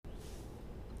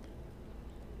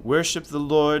Worship the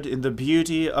Lord in the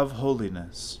beauty of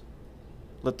holiness.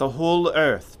 Let the whole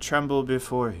earth tremble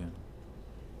before him.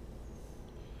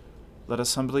 Let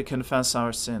us humbly confess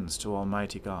our sins to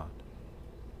Almighty God.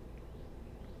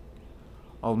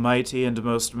 Almighty and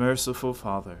most merciful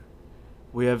Father,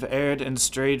 we have erred and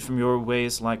strayed from your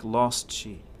ways like lost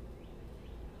sheep.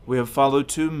 We have followed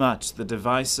too much the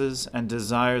devices and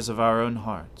desires of our own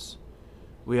hearts.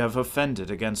 We have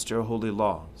offended against your holy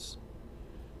laws.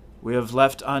 We have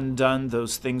left undone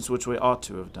those things which we ought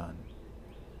to have done,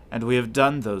 and we have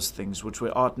done those things which we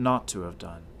ought not to have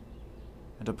done.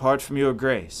 And apart from your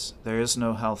grace, there is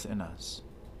no health in us.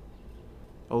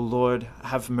 O Lord,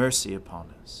 have mercy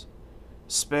upon us.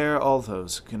 Spare all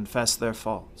those who confess their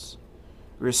faults.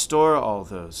 Restore all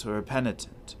those who are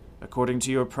penitent, according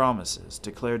to your promises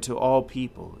declared to all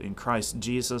people in Christ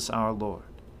Jesus our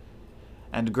Lord.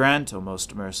 And grant, O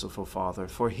most merciful Father,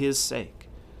 for his sake,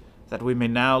 that we may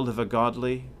now live a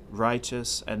godly,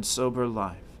 righteous, and sober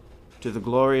life, to the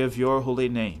glory of your holy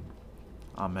name.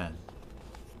 Amen.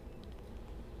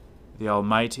 The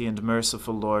Almighty and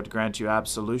merciful Lord grant you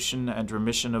absolution and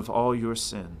remission of all your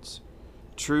sins,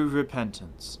 true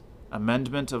repentance,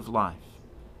 amendment of life,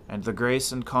 and the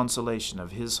grace and consolation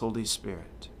of his Holy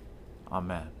Spirit.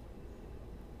 Amen.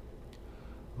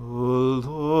 O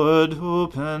Lord,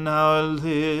 open our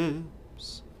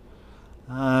lips,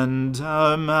 and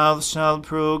our mouth shall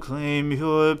proclaim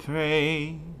your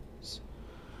praise.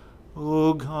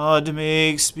 O God,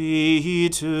 make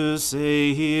speed to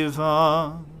save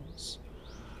us.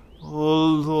 O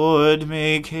Lord,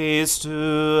 make haste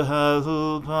to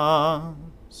help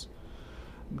us.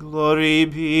 Glory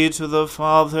be to the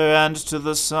Father, and to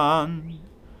the Son,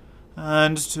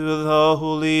 and to the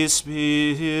Holy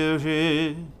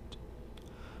Spirit,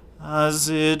 as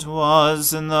it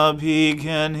was in the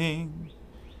beginning,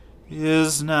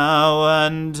 is now,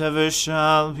 and ever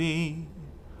shall be,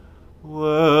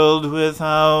 world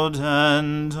without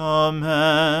end.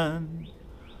 Amen.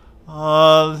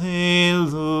 Alleluia.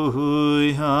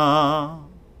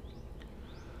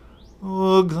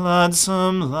 O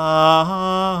gladsome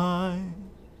light,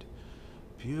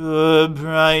 pure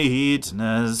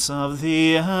brightness of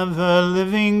the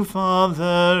ever-living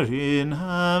Father in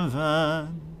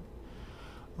heaven,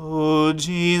 O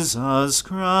Jesus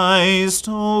Christ,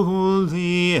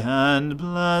 holy and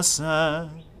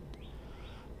blessed,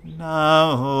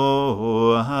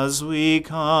 now as we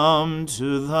come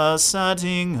to the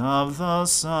setting of the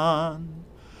sun,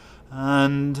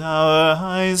 and our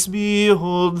eyes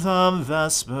behold the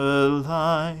vesper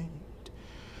light,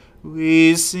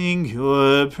 we sing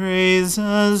your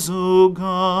praises, O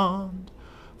God,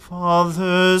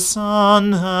 Father,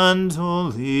 Son, and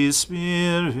Holy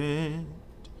Spirit.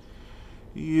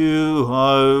 You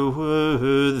are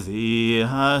worthy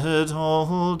at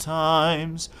all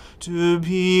times to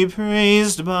be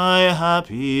praised by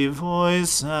happy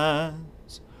voices,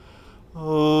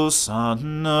 O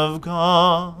Son of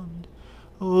God,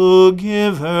 O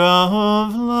Giver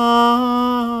of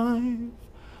life,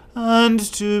 and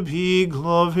to be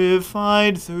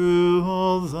glorified through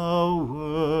all the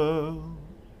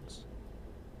worlds.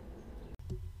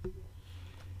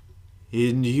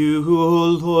 In you, O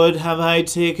Lord, have I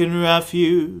taken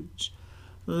refuge.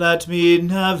 Let me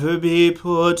never be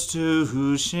put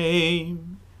to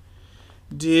shame.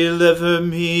 Deliver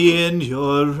me in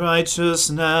your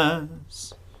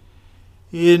righteousness.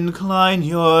 Incline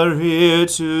your ear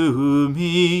to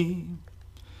me.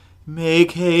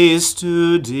 Make haste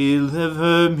to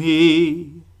deliver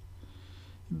me.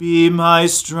 Be my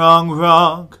strong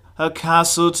rock, a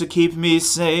castle to keep me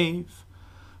safe.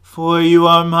 For you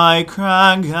are my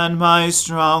crag and my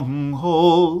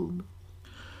stronghold.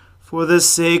 For the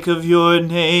sake of your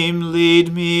name,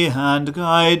 lead me and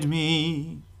guide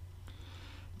me.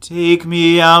 Take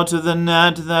me out of the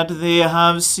net that they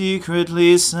have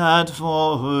secretly set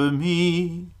for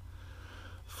me.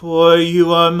 For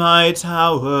you are my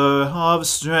tower of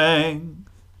strength.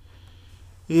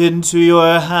 Into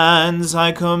your hands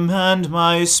I commend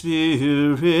my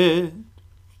spirit.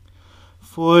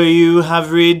 For you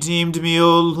have redeemed me,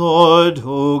 O Lord,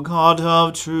 O God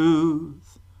of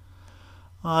truth.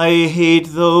 I hate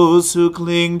those who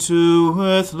cling to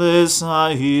worthless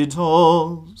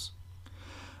idols,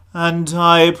 and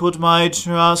I put my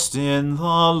trust in the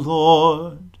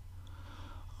Lord.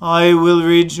 I will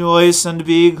rejoice and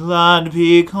be glad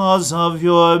because of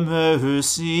your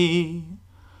mercy.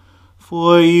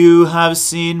 For you have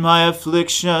seen my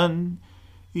affliction,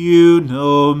 you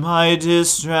know my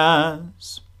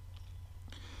distress.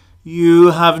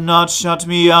 You have not shut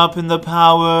me up in the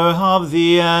power of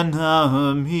the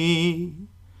enemy.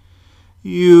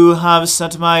 You have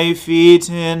set my feet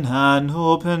in an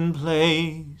open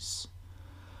place.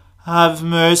 Have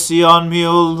mercy on me,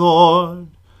 O Lord,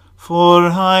 for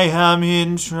I am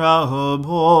in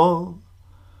trouble.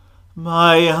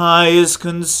 My eye is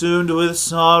consumed with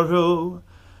sorrow,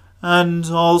 and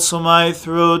also my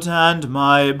throat and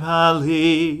my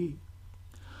belly.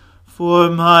 For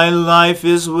my life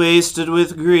is wasted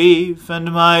with grief,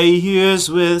 and my years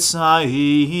with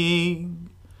sighing.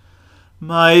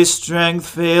 My strength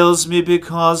fails me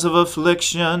because of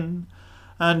affliction,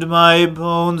 and my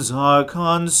bones are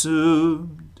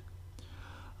consumed.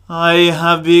 I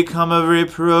have become a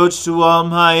reproach to all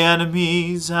my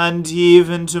enemies, and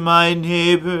even to my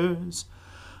neighbors,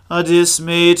 a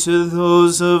dismay to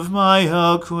those of my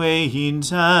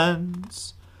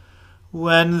acquaintance.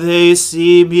 When they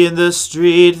see me in the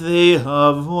street, they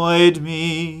avoid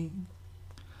me.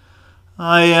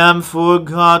 I am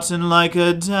forgotten like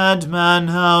a dead man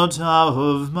out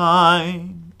of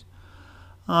mind.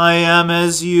 I am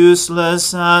as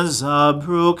useless as a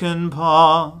broken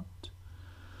pot.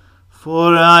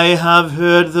 For I have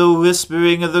heard the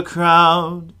whispering of the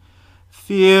crowd.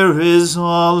 Fear is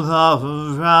all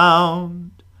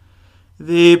around.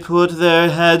 They put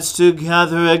their heads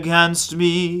together against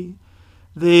me.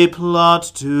 They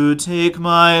plot to take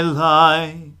my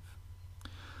life.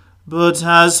 But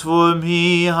as for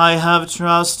me, I have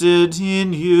trusted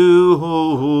in you,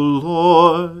 O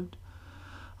Lord.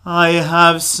 I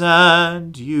have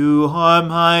said, you are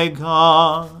my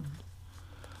God.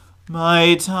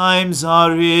 My times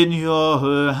are in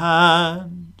your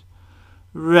hand.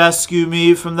 Rescue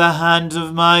me from the hand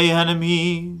of my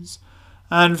enemies,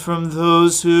 and from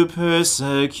those who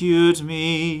persecute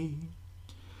me.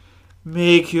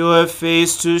 Make your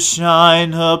face to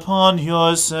shine upon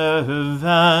your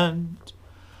servant,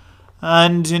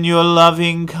 and in your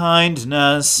loving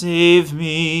kindness save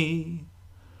me.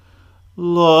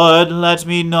 Lord, let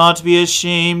me not be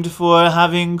ashamed for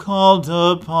having called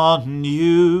upon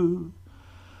you.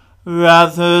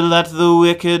 Rather, let the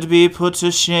wicked be put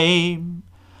to shame.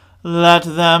 Let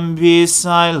them be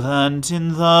silent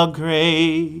in the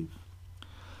grave.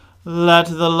 Let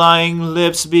the lying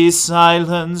lips be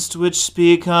silenced which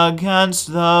speak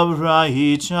against the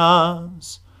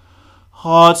righteous,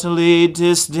 haughtily,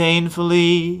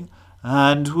 disdainfully,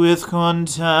 and with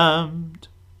contempt.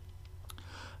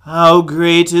 How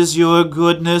great is your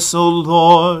goodness, O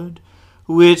Lord,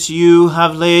 which you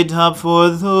have laid up for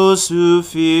those who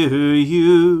fear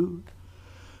you,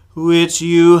 which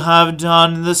you have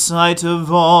done in the sight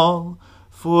of all,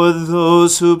 for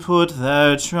those who put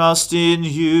their trust in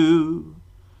you.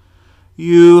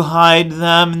 You hide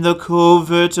them in the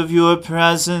covert of your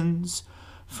presence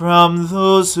from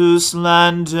those who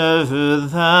slander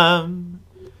them.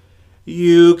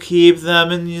 You keep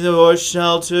them in your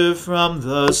shelter from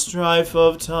the strife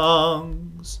of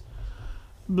tongues.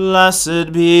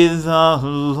 Blessed be the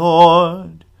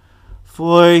Lord,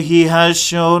 for he has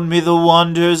shown me the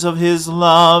wonders of his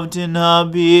love in a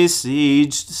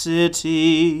besieged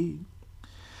city.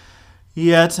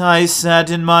 Yet I said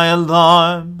in my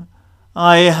alarm,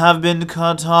 I have been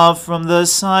cut off from the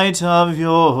sight of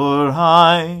your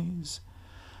eyes.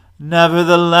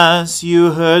 Nevertheless,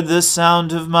 you heard the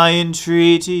sound of my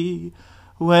entreaty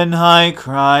when I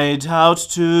cried out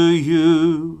to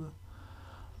you.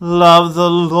 Love the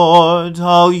Lord,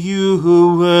 all you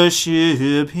who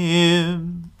worship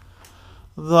him.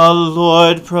 The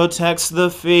Lord protects the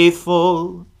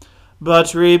faithful,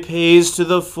 but repays to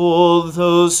the full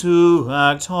those who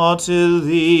act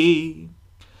haughtily.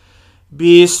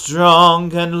 Be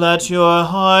strong and let your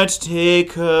heart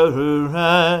take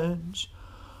courage,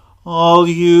 all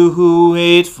you who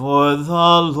wait for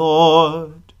the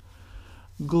Lord.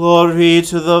 Glory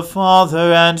to the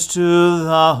Father, and to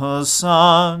the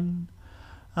Son,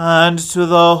 and to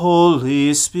the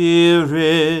Holy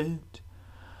Spirit,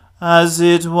 as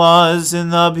it was in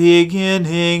the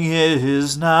beginning,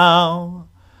 is now,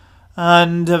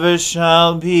 and ever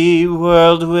shall be,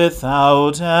 world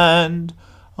without end.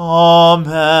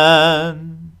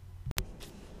 Amen.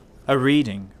 A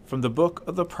reading from the book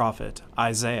of the prophet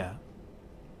Isaiah.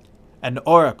 An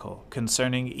oracle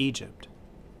concerning Egypt.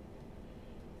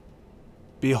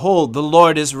 Behold, the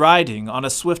Lord is riding on a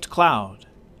swift cloud,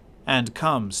 and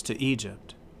comes to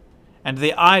Egypt. And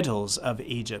the idols of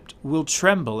Egypt will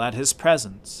tremble at his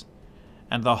presence,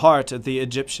 and the heart of the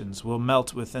Egyptians will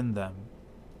melt within them.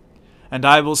 And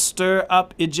I will stir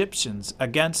up Egyptians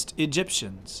against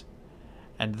Egyptians,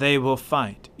 and they will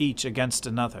fight each against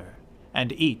another,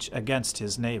 and each against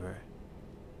his neighbor.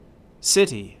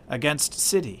 City against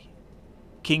city,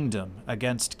 kingdom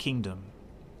against kingdom.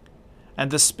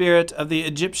 and the spirit of the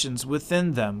Egyptians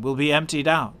within them will be emptied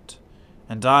out,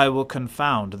 and I will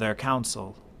confound their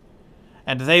counsel.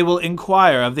 And they will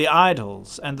inquire of the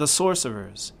idols, and the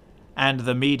sorcerers, and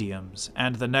the mediums,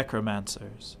 and the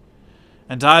necromancers.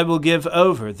 And I will give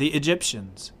over the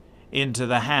Egyptians into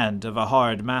the hand of a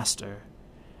hard master,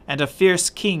 and a fierce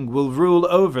king will rule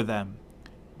over them,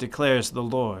 declares the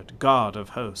Lord, God of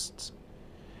hosts.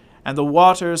 And the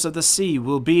waters of the sea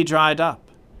will be dried up,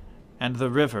 and the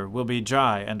river will be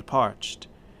dry and parched,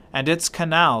 and its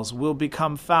canals will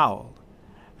become foul,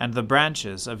 and the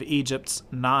branches of Egypt's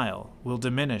Nile will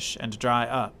diminish and dry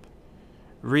up.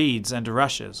 Reeds and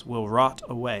rushes will rot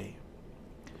away.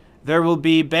 There will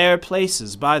be bare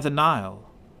places by the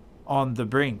Nile, on the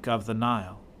brink of the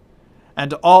Nile,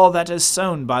 and all that is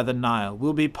sown by the Nile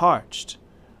will be parched,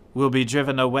 will be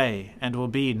driven away, and will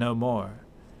be no more.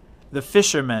 The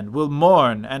fishermen will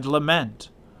mourn and lament,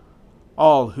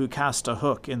 all who cast a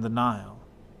hook in the Nile,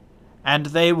 and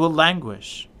they will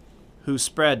languish, who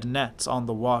spread nets on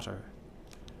the water.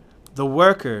 The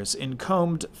workers in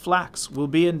combed flax will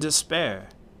be in despair,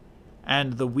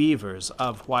 and the weavers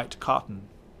of white cotton.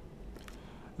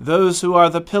 Those who are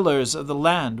the pillars of the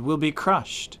land will be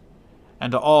crushed,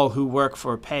 and all who work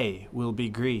for pay will be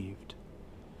grieved.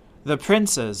 The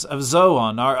princes of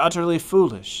Zoan are utterly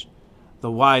foolish.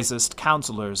 The wisest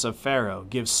counselors of Pharaoh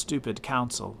give stupid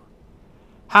counsel.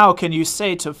 How can you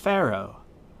say to Pharaoh,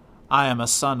 I am a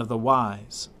son of the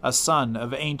wise, a son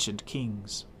of ancient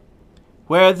kings?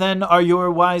 Where then are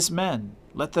your wise men?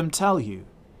 Let them tell you,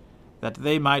 that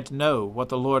they might know what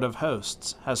the Lord of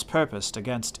hosts has purposed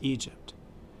against Egypt.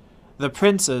 The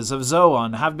princes of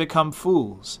Zoan have become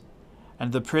fools,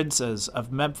 and the princes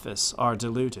of Memphis are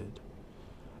deluded.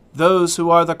 Those who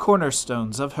are the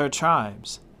cornerstones of her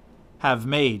tribes have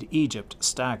made Egypt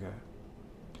stagger.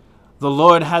 The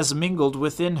Lord has mingled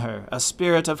within her a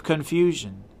spirit of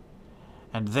confusion,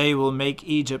 and they will make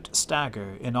Egypt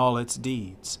stagger in all its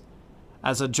deeds,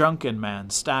 as a drunken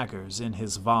man staggers in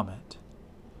his vomit.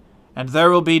 And there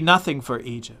will be nothing for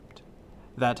Egypt,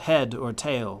 that head or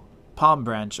tail, palm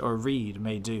branch or reed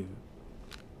may do.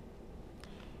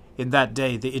 In that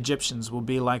day the Egyptians will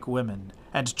be like women,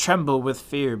 and tremble with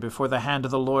fear before the hand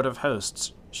of the Lord of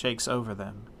hosts shakes over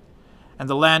them. And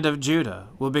the land of Judah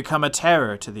will become a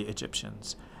terror to the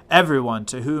Egyptians. Everyone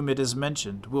to whom it is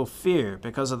mentioned will fear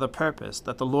because of the purpose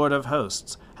that the Lord of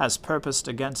hosts has purposed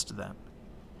against them.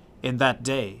 In that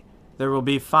day there will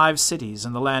be 5 cities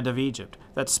in the land of Egypt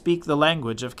that speak the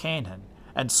language of Canaan,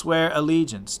 and swear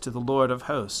allegiance to the Lord of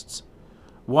hosts.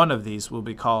 One of these will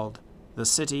be called the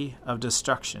City of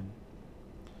Destruction.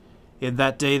 In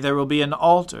that day there will be an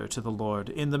altar to the Lord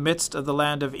in the midst of the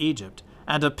land of Egypt,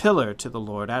 and a pillar to the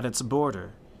Lord at its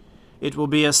border. It will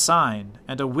be a sign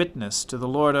and a witness to the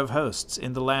Lord of hosts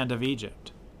in the land of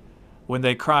Egypt. When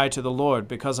they cry to the Lord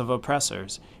because of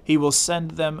oppressors, he will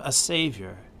send them a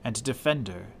Savior and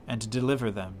defender and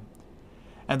deliver them.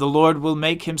 And the Lord will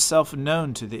make himself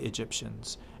known to the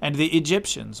Egyptians, and the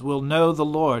Egyptians will know the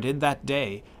Lord in that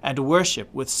day, and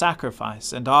worship with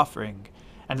sacrifice and offering,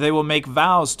 and they will make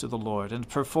vows to the Lord and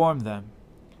perform them.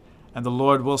 And the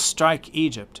Lord will strike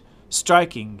Egypt,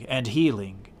 striking and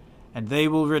healing, and they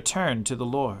will return to the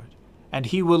Lord, and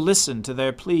he will listen to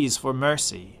their pleas for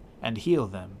mercy and heal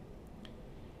them.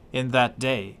 In that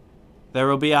day there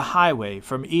will be a highway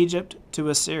from Egypt to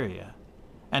Assyria,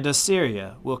 and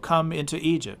Assyria will come into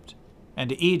Egypt,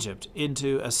 and Egypt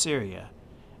into Assyria,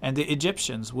 and the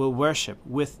Egyptians will worship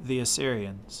with the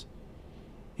Assyrians.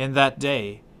 In that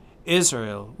day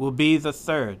Israel will be the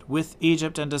third with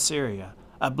Egypt and Assyria,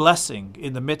 a blessing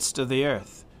in the midst of the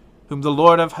earth, whom the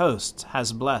Lord of hosts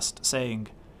has blessed, saying,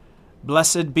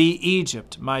 Blessed be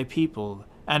Egypt, my people,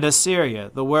 and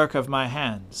Assyria, the work of my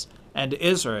hands, and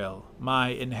Israel, my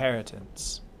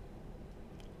inheritance.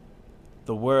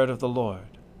 The word of the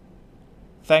Lord.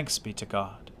 Thanks be to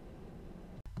God.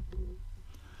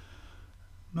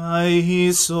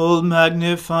 My soul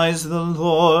magnifies the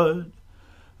Lord.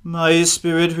 My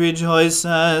spirit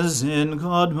rejoices in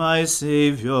God my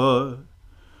Saviour.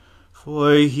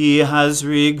 For he has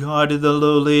regarded the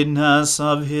lowliness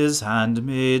of his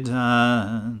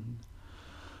handmaiden.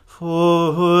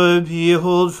 For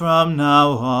behold, from now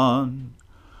on,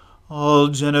 all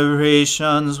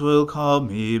generations will call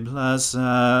me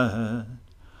blessed.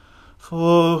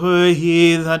 For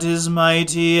he that is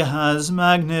mighty has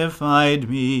magnified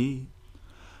me,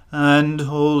 and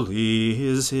holy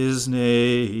is his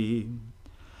name.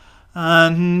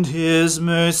 And his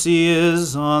mercy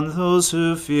is on those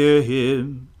who fear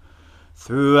him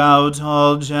throughout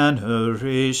all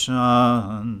generations.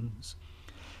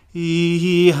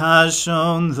 He has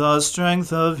shown the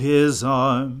strength of his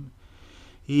arm.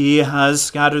 He has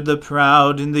scattered the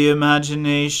proud in the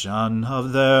imagination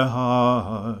of their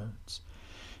hearts.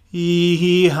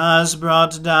 He has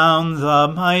brought down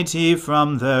the mighty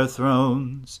from their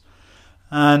thrones,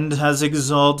 and has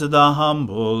exalted the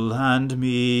humble and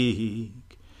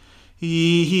meek.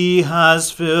 He has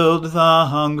filled the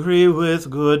hungry with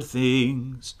good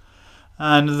things,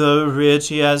 and the rich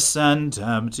he has sent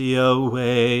empty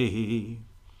away.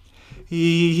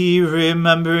 He,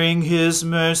 remembering his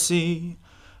mercy,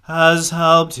 has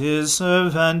helped his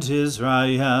servant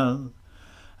Israel,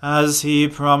 as he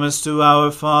promised to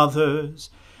our fathers,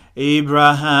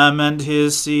 Abraham and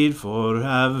his seed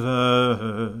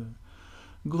forever.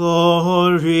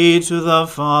 Glory to the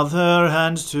Father,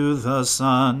 and to the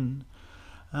Son,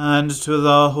 and to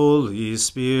the Holy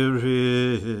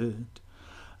Spirit,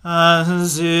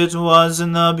 as it was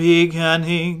in the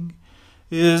beginning,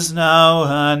 is now,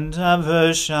 and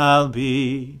ever shall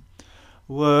be,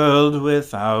 world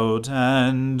without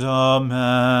end. Amen.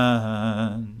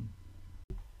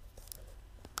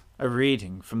 A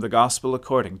reading from the Gospel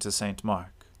according to St.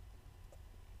 Mark.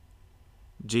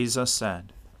 Jesus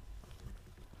said,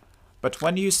 "But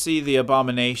when you see the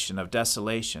abomination of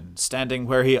desolation standing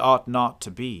where he ought not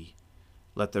to be,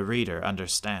 let the reader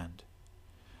understand.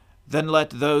 Then let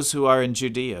those who are in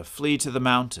Judea flee to the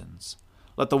mountains.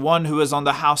 Let the one who is on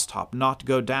the housetop not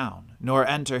go down, nor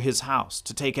enter his house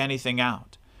to take anything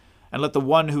out. And let the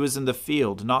one who is in the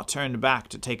field not turn back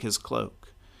to take his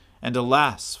cloak. And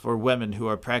alas for women who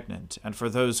are pregnant, and for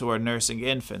those who are nursing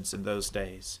infants in those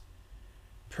days.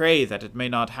 Pray that it may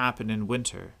not happen in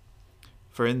winter.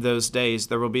 For in those days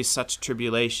there will be such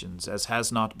tribulations as has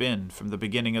not been from the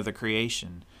beginning of the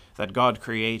creation that God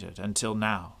created until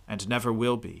now, and never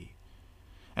will be.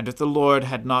 And if the Lord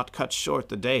had not cut short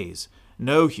the days,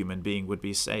 no human being would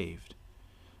be saved.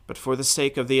 But for the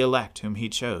sake of the elect whom he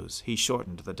chose, he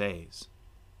shortened the days.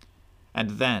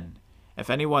 And then, if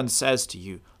anyone says to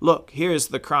you, 'Look, here is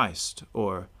the Christ,'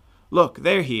 or 'Look,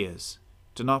 there he is,'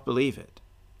 do not believe it.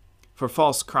 For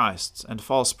false Christs and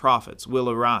false prophets will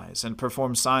arise and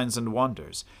perform signs and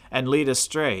wonders, and lead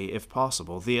astray, if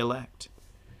possible, the elect.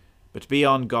 But be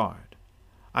on guard.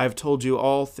 I have told you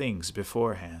all things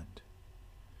beforehand.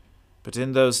 But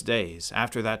in those days,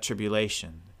 after that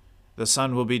tribulation, the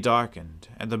sun will be darkened,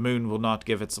 and the moon will not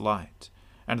give its light,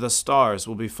 and the stars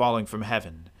will be falling from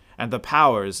heaven, and the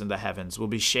powers in the heavens will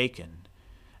be shaken.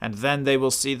 And then they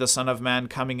will see the Son of Man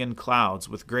coming in clouds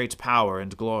with great power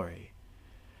and glory.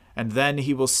 And then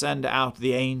he will send out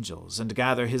the angels, and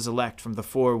gather his elect from the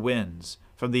four winds,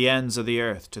 from the ends of the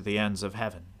earth to the ends of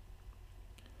heaven.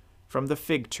 From the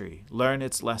fig tree learn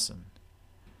its lesson.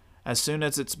 As soon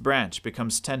as its branch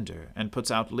becomes tender and puts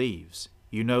out leaves,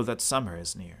 you know that summer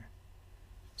is near.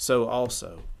 So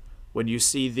also, when you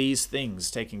see these things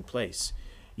taking place,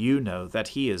 you know that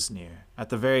he is near, at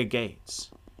the very gates.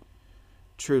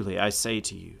 Truly I say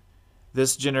to you,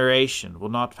 this generation will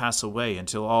not pass away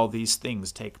until all these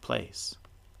things take place.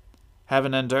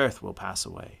 Heaven and earth will pass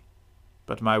away,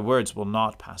 but my words will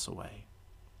not pass away.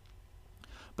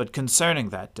 But concerning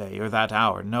that day or that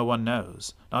hour no one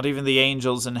knows, not even the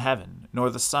angels in heaven, nor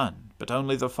the Son, but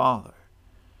only the Father.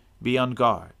 Be on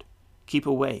guard, keep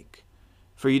awake,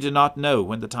 for you do not know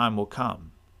when the time will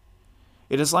come.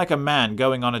 It is like a man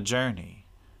going on a journey,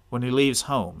 when he leaves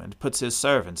home and puts his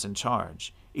servants in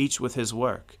charge, each with his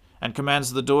work, and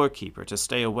commands the doorkeeper to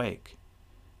stay awake.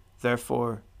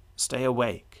 Therefore, stay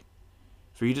awake,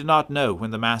 for you do not know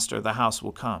when the master of the house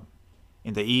will come,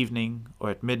 in the evening,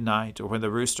 or at midnight, or when the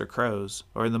rooster crows,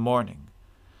 or in the morning,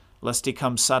 lest he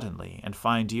come suddenly and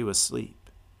find you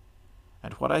asleep.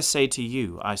 And what I say to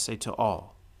you, I say to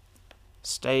all,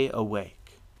 stay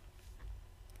awake.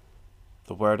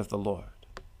 The word of the Lord.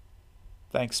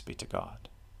 Thanks be to God.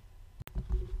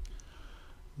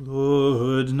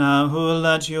 Lord, now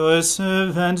let your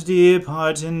servant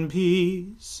depart in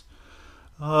peace,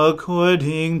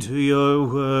 according to your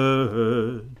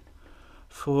word.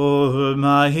 For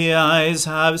my eyes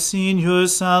have seen your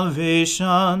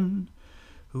salvation,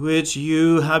 which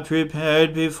you have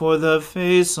prepared before the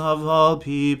face of all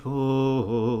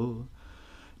people,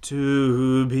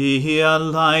 to be a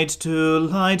light to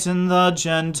lighten the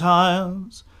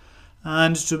Gentiles,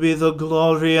 and to be the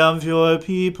glory of your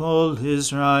people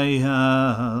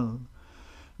Israel.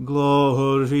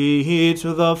 Glory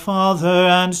to the Father,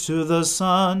 and to the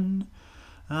Son,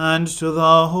 and to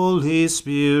the Holy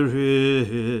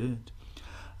Spirit,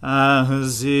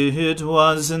 as it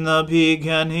was in the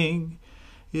beginning,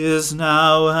 is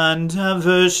now, and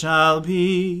ever shall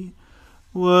be,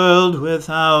 world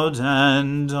without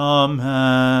end.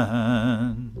 Amen.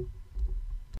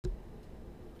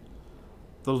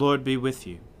 The Lord be with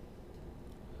you.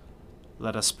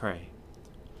 Let us pray.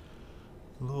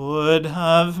 Lord,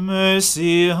 have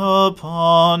mercy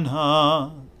upon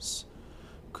us.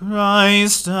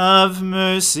 Christ, have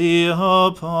mercy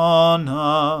upon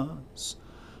us.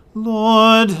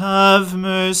 Lord, have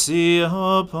mercy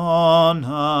upon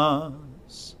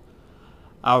us.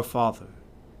 Our Father,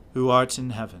 who art in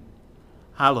heaven,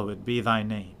 hallowed be thy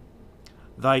name.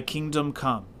 Thy kingdom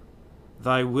come,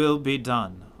 thy will be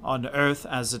done, on earth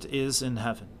as it is in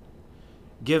heaven.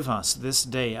 Give us this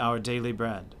day our daily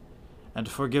bread, and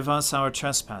forgive us our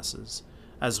trespasses,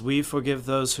 as we forgive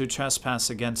those who trespass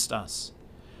against us.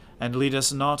 And lead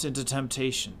us not into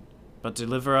temptation, but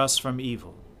deliver us from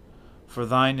evil. For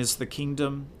thine is the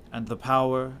kingdom, and the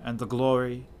power, and the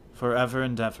glory, forever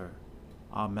and ever.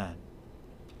 Amen.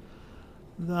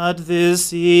 That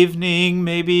this evening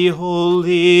may be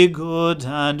holy, good,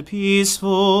 and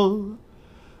peaceful,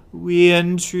 we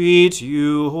entreat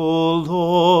you, O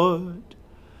Lord,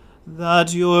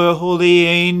 that your holy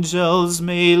angels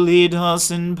may lead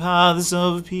us in paths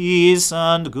of peace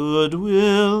and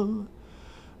goodwill.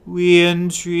 We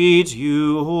entreat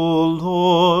you, O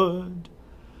Lord,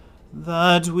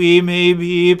 that we may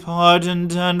be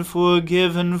pardoned and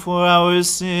forgiven for our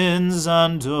sins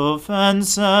and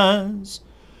offenses.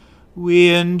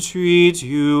 We entreat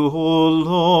you, O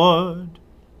Lord,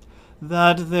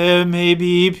 that there may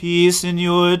be peace in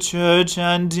your church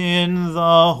and in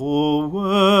the whole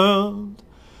world.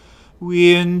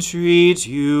 We entreat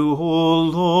you, O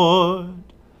Lord,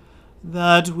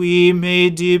 that we may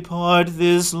depart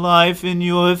this life in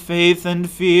your faith and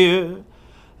fear,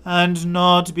 and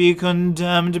not be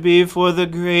condemned before the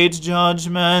great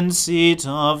judgment seat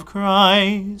of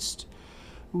Christ.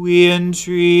 We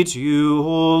entreat you,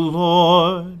 O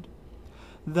Lord,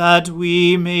 that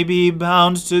we may be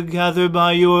bound together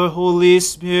by your Holy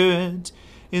Spirit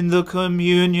in the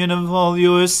communion of all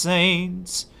your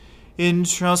saints,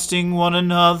 entrusting one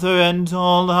another and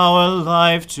all our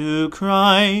life to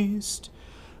Christ.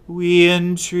 We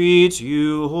entreat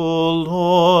you, O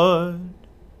Lord.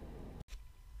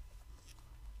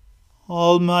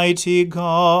 Almighty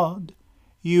God,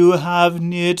 you have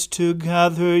knit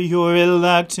together your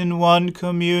elect in one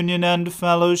communion and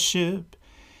fellowship,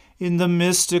 in the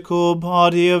mystical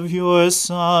body of your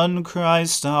Son,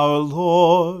 Christ our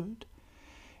Lord.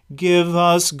 Give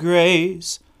us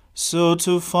grace so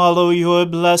to follow your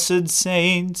blessed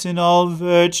saints in all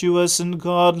virtuous and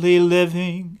godly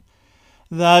living,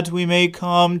 that we may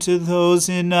come to those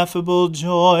ineffable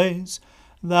joys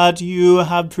that you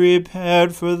have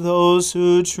prepared for those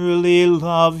who truly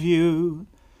love you.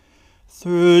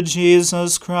 Through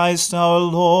Jesus Christ our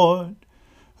Lord,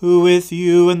 who with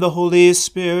you and the Holy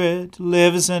Spirit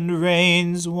lives and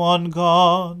reigns one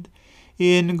God,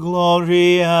 in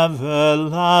glory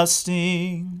everlasting.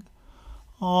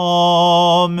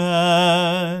 Amen.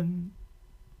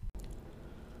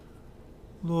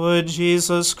 Lord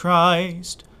Jesus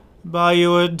Christ, by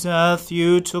your death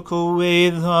you took away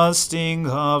the sting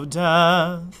of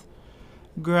death.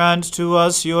 Grant to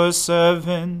us, your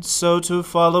servants, so to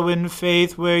follow in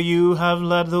faith where you have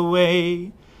led the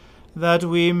way, that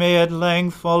we may at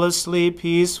length fall asleep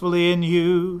peacefully in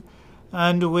you,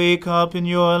 and wake up in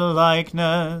your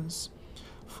likeness.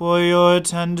 For your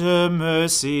tender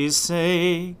mercy's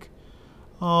sake.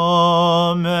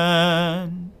 Amen.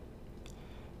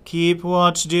 Keep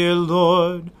watch, dear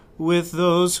Lord, with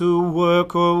those who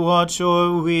work or watch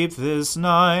or weep this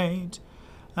night,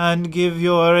 and give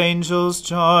your angels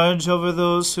charge over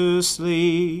those who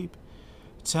sleep.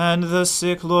 Tend the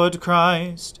sick, Lord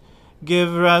Christ.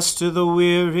 Give rest to the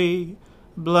weary.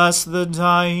 Bless the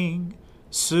dying.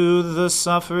 Soothe the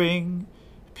suffering.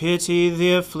 Pity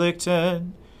the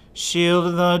afflicted.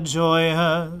 Shield the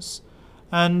joyous.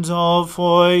 And all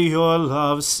for your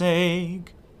love's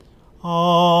sake.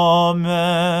 Amen.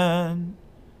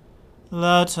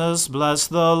 Let us bless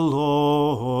the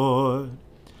Lord.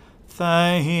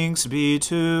 Thanks be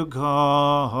to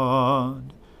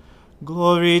God.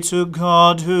 Glory to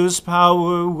God, whose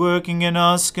power working in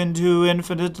us can do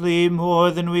infinitely more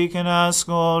than we can ask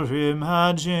or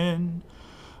imagine.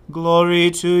 Glory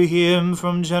to him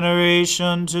from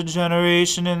generation to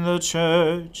generation in the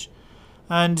church,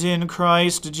 and in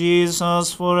Christ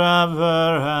Jesus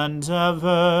forever and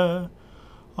ever.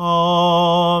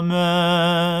 Amen.